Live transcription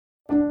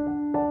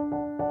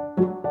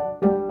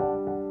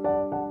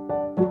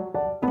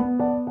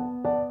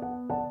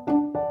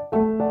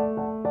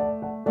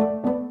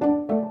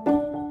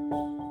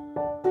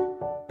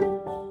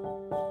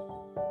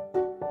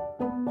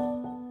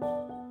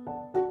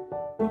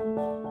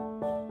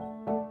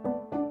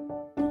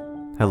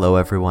Hello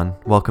everyone,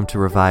 welcome to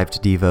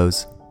Revived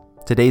Devos.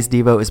 Today's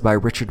Devo is by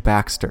Richard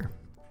Baxter.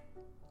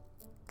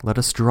 Let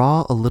us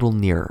draw a little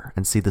nearer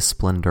and see the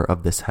splendor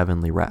of this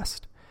heavenly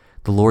rest.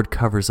 The Lord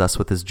covers us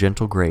with His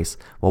gentle grace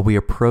while we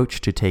approach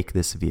to take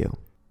this view.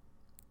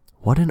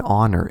 What an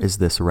honor is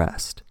this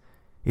rest!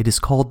 It is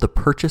called the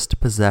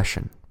purchased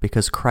possession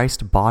because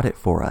Christ bought it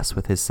for us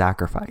with His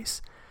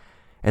sacrifice.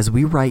 As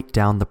we write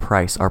down the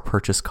price our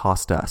purchase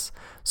cost us,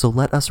 so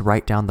let us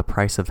write down the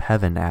price of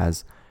heaven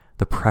as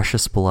the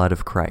precious blood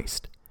of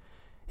Christ.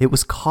 It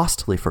was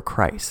costly for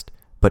Christ,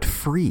 but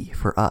free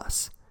for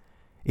us.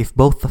 If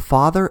both the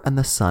Father and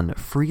the Son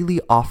freely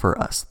offer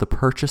us the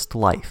purchased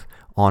life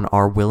on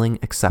our willing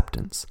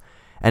acceptance,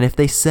 and if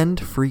they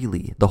send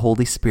freely the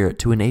Holy Spirit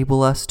to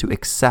enable us to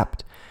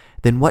accept,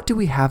 then what do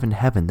we have in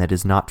heaven that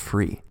is not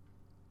free?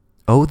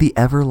 Oh, the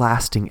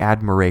everlasting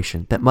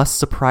admiration that must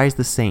surprise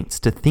the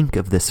saints to think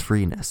of this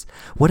freeness.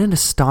 What an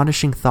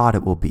astonishing thought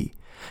it will be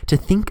to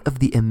think of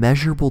the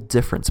immeasurable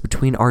difference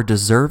between our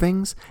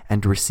deservings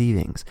and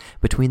receivings,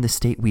 between the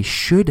state we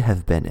should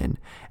have been in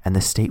and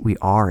the state we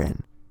are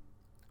in.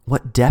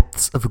 What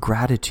depths of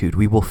gratitude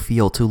we will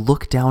feel to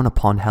look down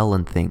upon hell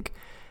and think,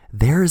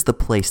 there is the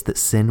place that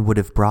sin would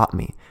have brought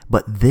me,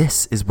 but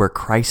this is where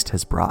Christ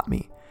has brought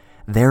me.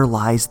 There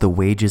lies the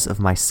wages of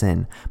my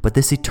sin, but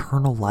this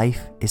eternal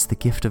life is the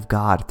gift of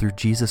God through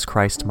Jesus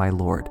Christ my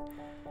Lord.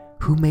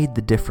 Who made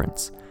the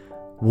difference?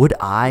 Would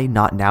I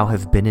not now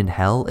have been in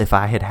hell if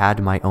I had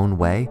had my own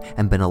way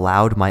and been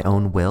allowed my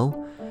own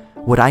will?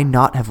 Would I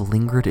not have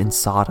lingered in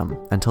Sodom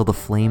until the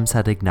flames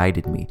had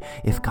ignited me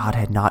if God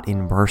had not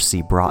in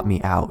mercy brought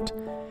me out?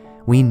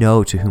 We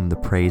know to whom the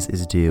praise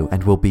is due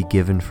and will be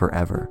given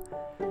forever.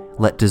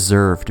 Let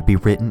deserved be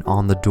written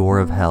on the door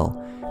of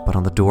hell, but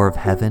on the door of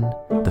heaven,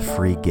 the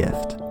free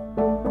gift.